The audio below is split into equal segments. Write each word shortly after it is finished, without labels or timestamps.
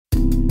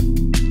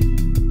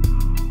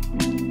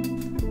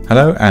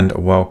Hello and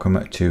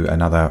welcome to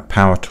another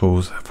Power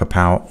Tools for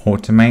Power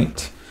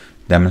Automate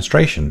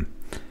demonstration.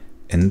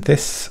 In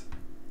this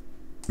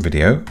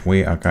video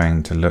we are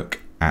going to look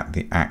at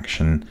the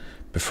action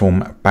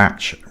perform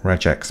batch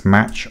regex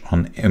match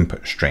on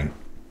input string.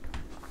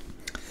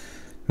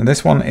 Now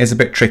this one is a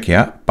bit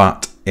trickier,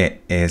 but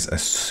it is a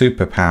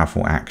super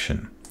powerful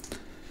action.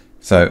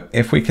 So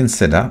if we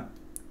consider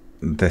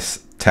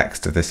this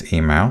text of this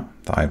email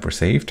that I've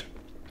received,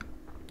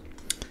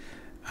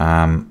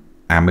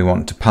 and we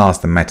want to pass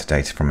the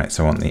metadata from it.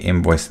 So I want the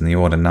invoice and the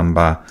order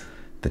number,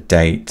 the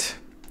date,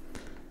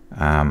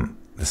 the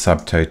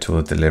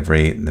subtotal, the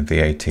delivery, the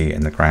VAT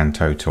and the grand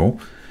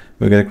total.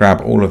 We're going to grab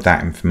all of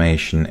that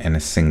information in a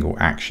single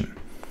action.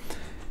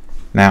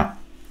 Now,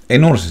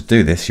 in order to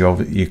do this,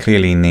 you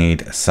clearly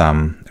need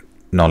some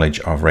knowledge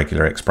of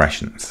regular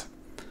expressions.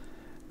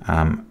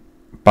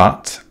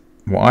 But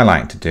what I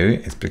like to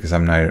do is, because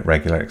I'm no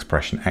regular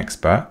expression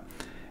expert,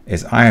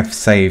 is I have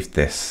saved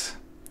this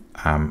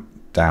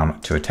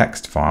down to a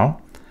text file,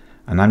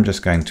 and I'm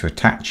just going to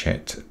attach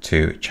it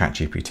to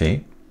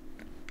ChatGPT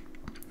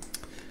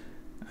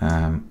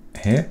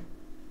here.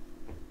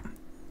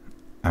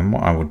 And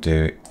what I will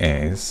do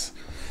is,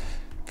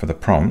 for the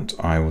prompt,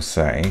 I will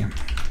say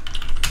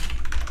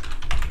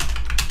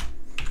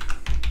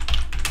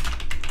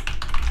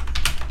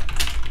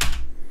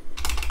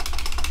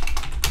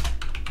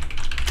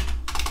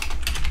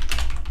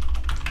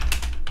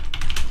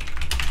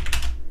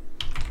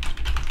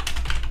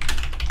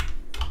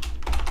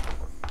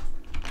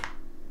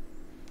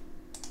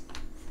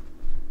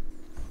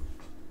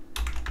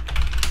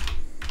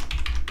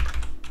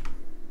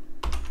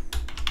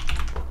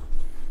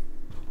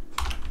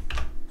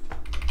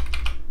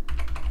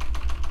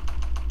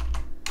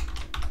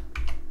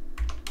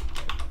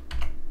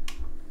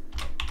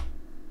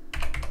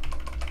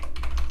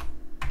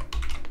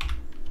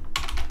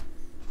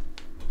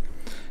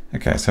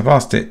okay, so I've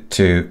asked it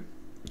to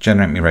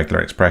generate me regular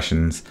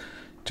expressions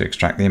to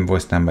extract the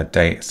invoice number,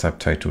 date,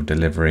 subtotal,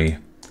 delivery,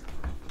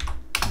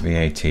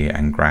 VAT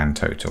and grand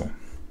total.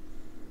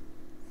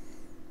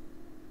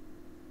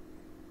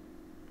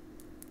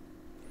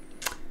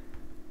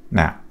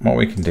 Now, what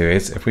we can do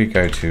is, if we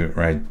go to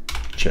regex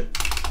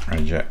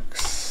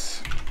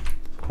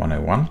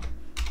 101,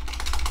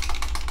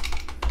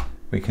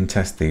 we can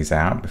test these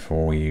out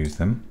before we use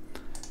them.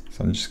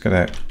 So I'm just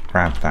going to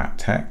grab that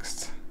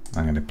text.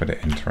 I'm going to put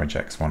it into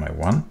regex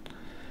 101,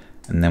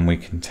 and then we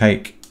can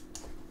take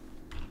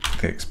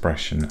the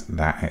expression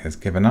that it has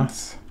given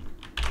us.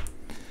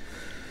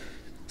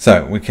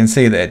 So we can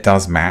see that it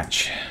does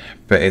match,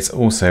 but it's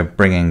also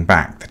bringing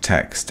back the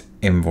text,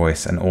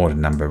 invoice and order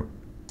number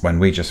when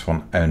we just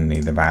want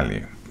only the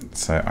value.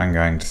 So I'm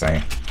going to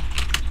say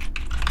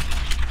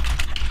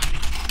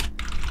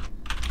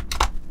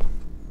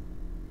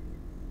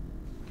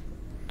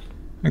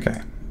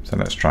okay, so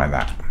let's try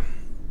that.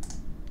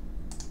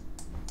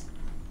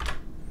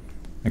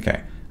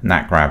 Okay, and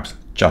that grabs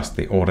just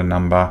the order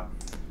number.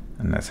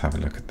 And let's have a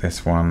look at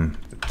this one,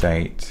 the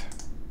date.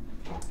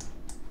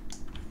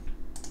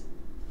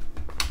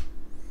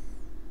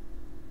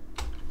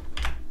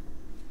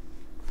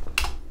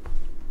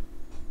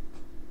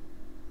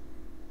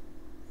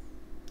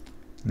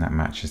 And that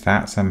matches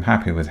that, so I'm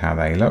happy with how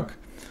they look.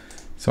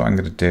 So what I'm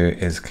going to do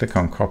is click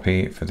on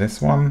copy for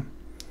this one,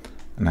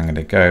 and I'm going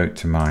to go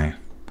to my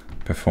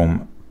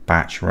perform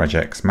batch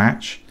regex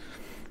match.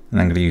 And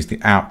I'm going to use the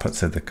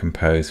outputs of the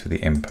compose for the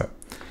input.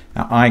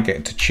 Now I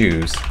get to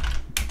choose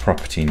the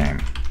property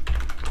name.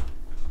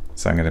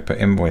 So I'm going to put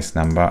invoice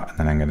number, and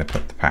then I'm going to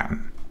put the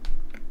pattern.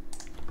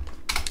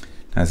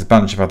 There's a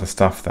bunch of other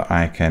stuff that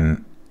I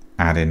can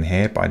add in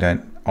here, but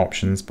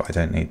options, but I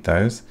don't need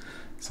those.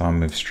 So I'll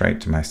move straight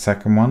to my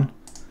second one,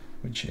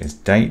 which is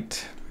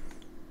date.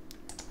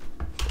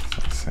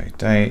 So let's say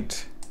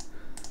date.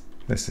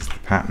 This is the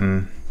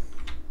pattern.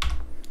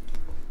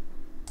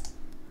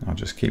 I'll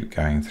just keep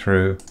going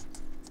through.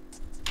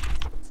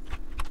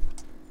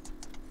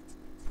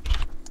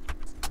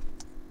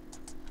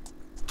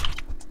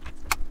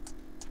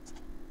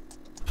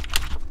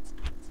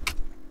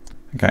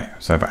 Okay,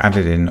 so I've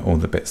added in all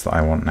the bits that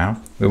I want now.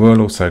 We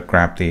will also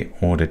grab the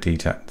order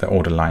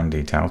line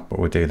details, but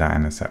we'll do that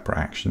in a separate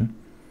action.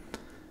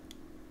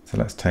 So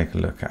let's take a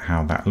look at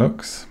how that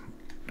looks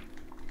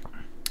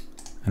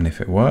and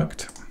if it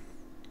worked.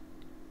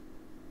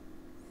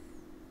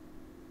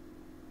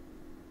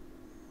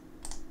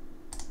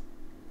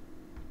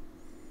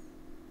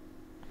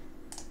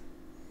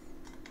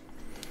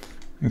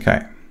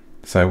 Okay,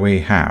 so we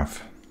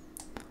have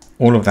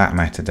all of that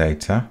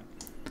metadata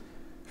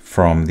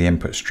from the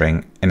input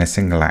string in a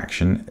single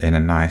action in a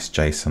nice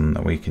JSON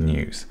that we can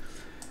use.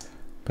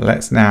 But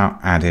let's now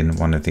add in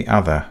one of the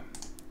other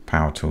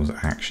Power Tools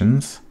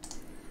actions,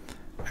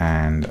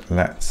 and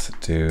let's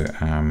do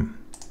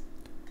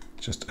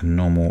just a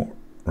normal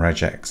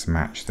regex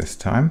match this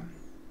time.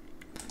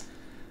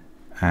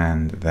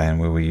 And then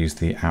we will use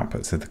the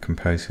outputs of the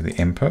compose for the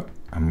input,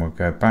 and we'll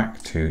go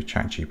back to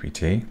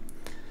ChatGPT.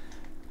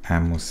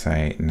 And we'll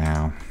say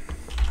now,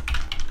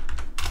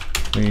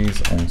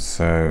 please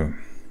also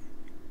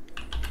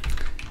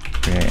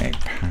create a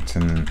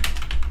pattern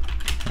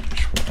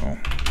which will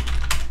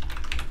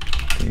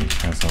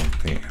details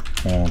of the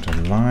order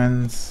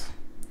lines.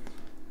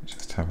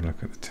 Just have a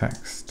look at the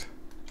text.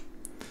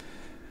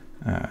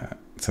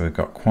 So we've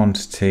got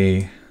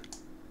quantity,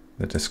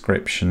 the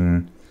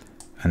description,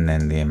 and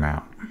then the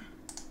amount.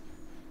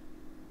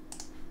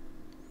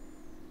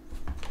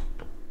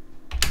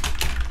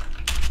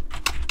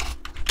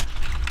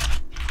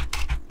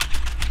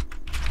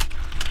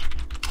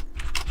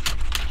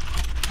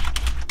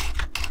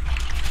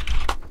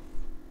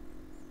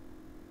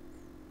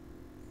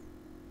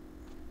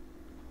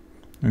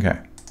 Okay,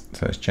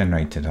 so it's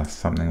generated us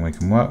something we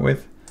can work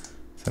with.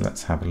 So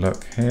let's have a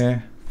look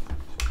here.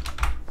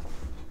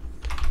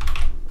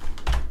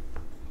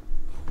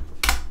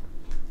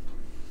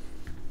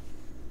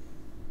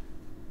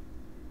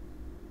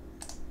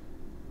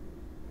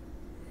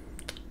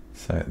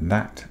 So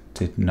that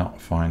did not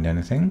find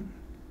anything.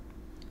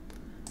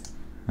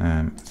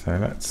 So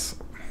let's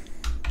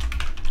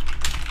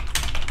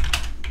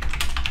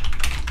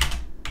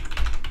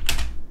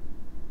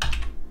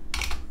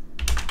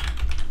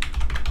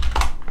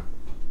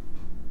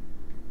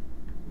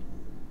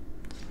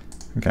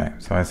okay,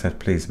 so I said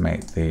please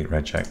make the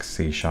regex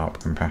C#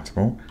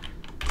 compatible.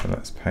 So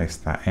let's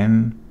paste that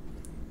in.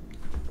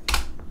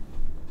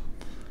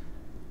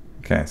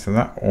 Okay, so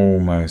that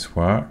almost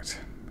worked.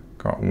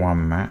 Got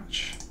one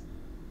match.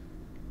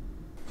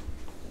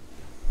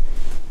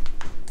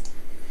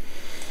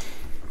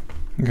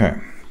 Okay,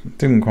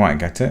 didn't quite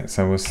get it,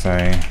 so we'll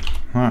say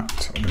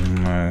that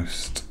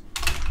almost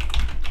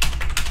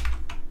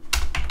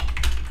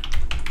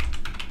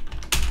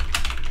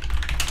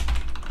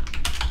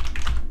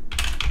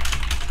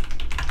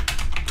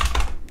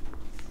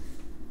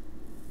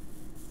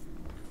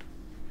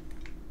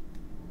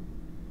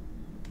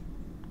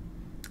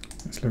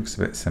this looks a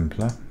bit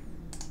simpler.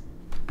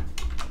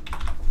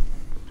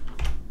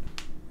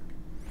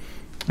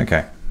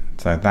 Okay,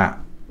 so that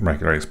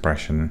regular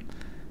expression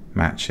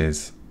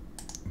matches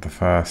the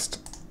first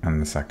and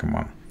the second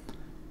one.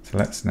 So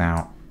let's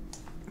now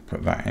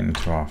put that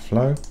into our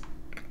flow.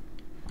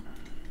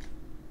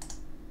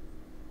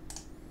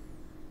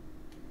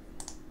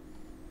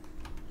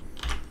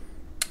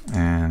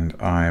 And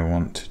I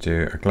want to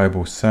do a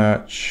global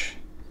search.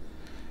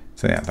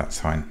 So yeah, that's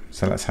fine.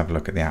 So let's have a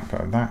look at the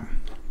output of that.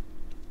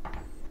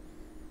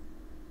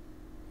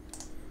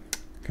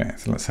 Okay,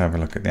 so let's have a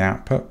look at the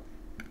output.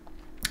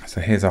 So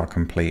here's our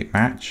complete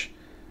match,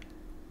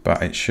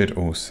 but it should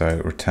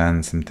also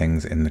return some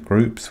things in the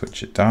groups,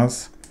 which it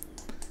does.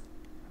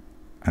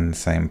 And the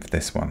same for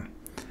this one.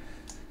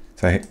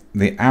 So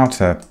the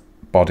outer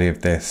body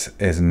of this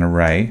is an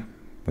array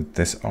with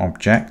this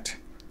object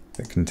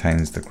that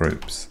contains the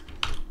groups.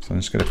 So I'm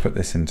just going to put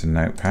this into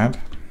Notepad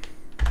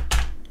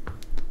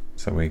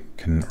so we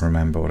can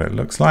remember what it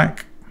looks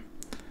like.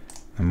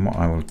 And what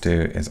I will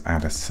do is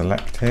add a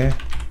select here.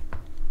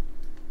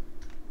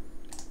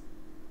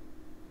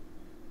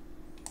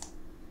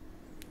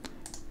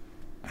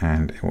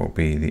 And it will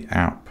be the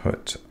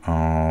output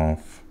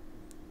of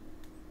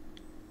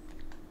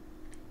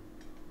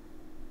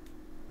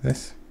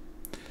this.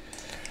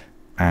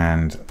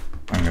 And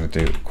I'm going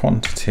to do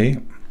quantity,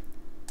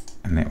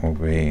 and it will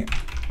be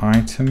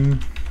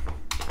item.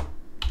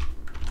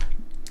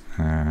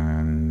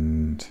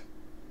 And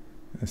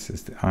this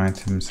is the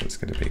item, so it's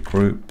going to be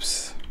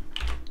groups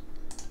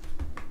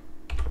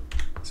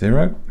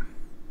 0. I'm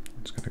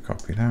just going to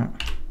copy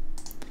that.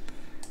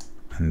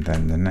 And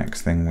then the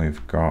next thing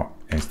we've got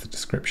is the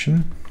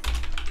description.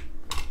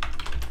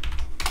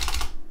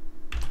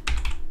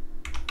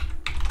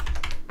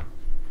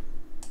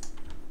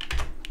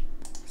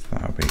 So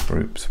that'll be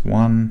groups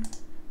 1.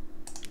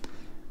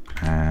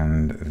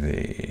 And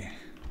the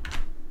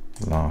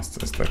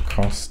last is the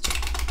cost,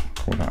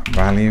 call that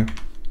value.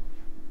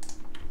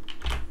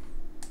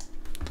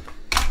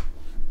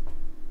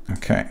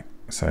 Okay,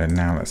 so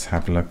now let's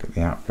have a look at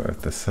the output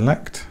of the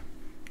select.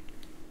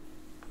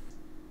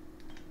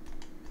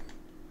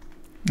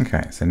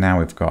 Okay, so now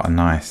we've got a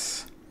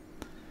nice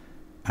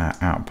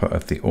output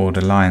of the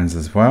order lines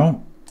as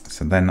well.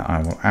 So then I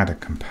will add a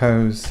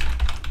compose,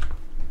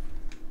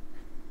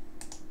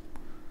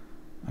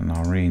 and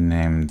I'll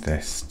rename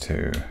this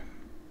to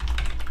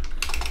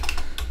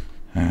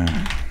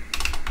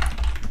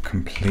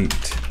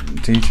complete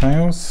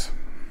details.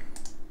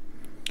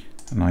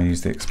 And I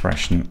use the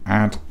expression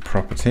add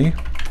property.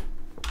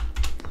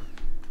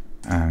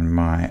 And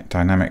my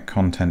dynamic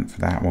content for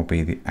that will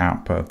be the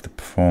output of the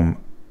perform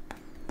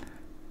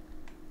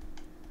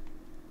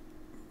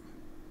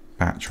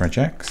batch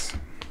regex,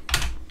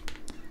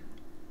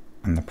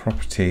 and the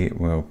property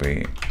will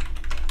be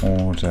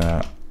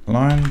order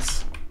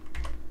lines,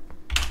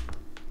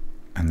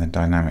 and the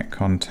dynamic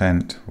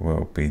content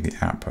will be the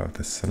output of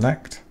the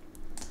select,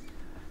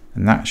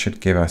 and that should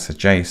give us a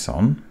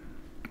JSON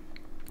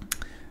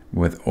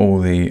with all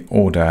the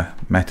order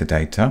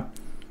metadata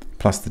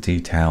plus the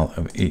detail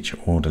of each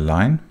order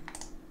line.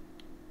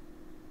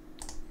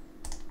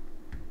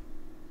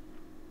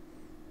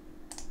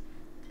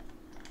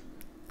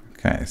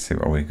 Okay, let's see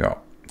what we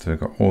got. So we've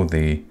got all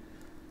the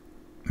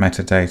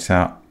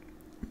metadata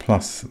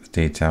plus the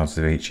details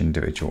of each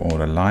individual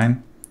order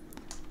line.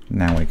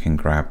 Now we can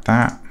grab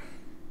that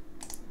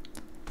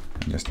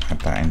and just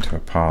add that into a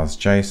parse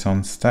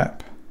JSON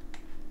step.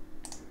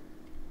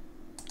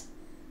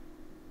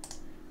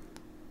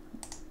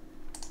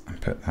 And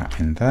put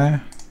that in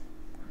there.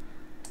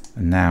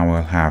 And now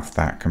we'll have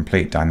that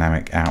complete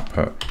dynamic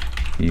output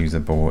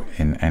usable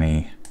in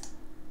any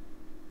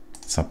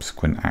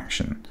subsequent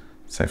action.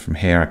 So from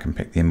here I can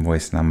pick the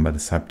invoice number, the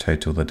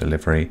subtotal, the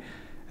delivery,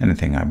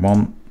 anything I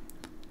want.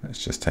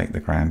 Let's just take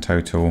the grand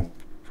total,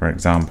 for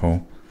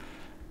example,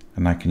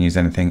 and I can use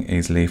anything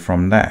easily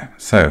from there.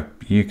 So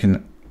you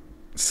can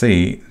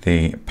see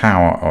the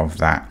power of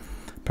that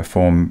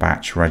Perform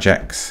Batch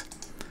Regex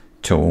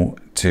tool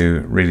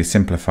to really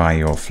simplify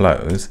your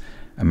flows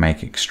and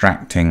make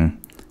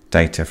extracting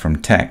data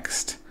from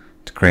text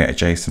to create a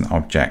JSON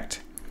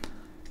object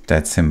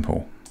dead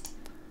simple.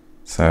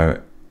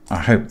 So I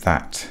hope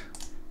that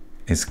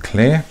is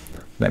clear.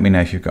 Let me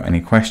know if you've got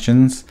any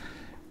questions.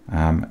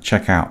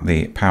 Check out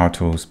the Power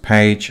Tools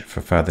page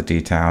for further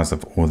details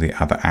of all the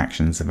other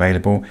actions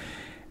available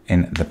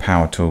in the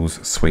Power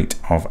Tools suite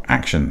of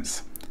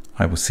actions.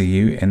 I will see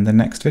you in the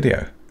next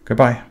video.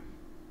 Goodbye.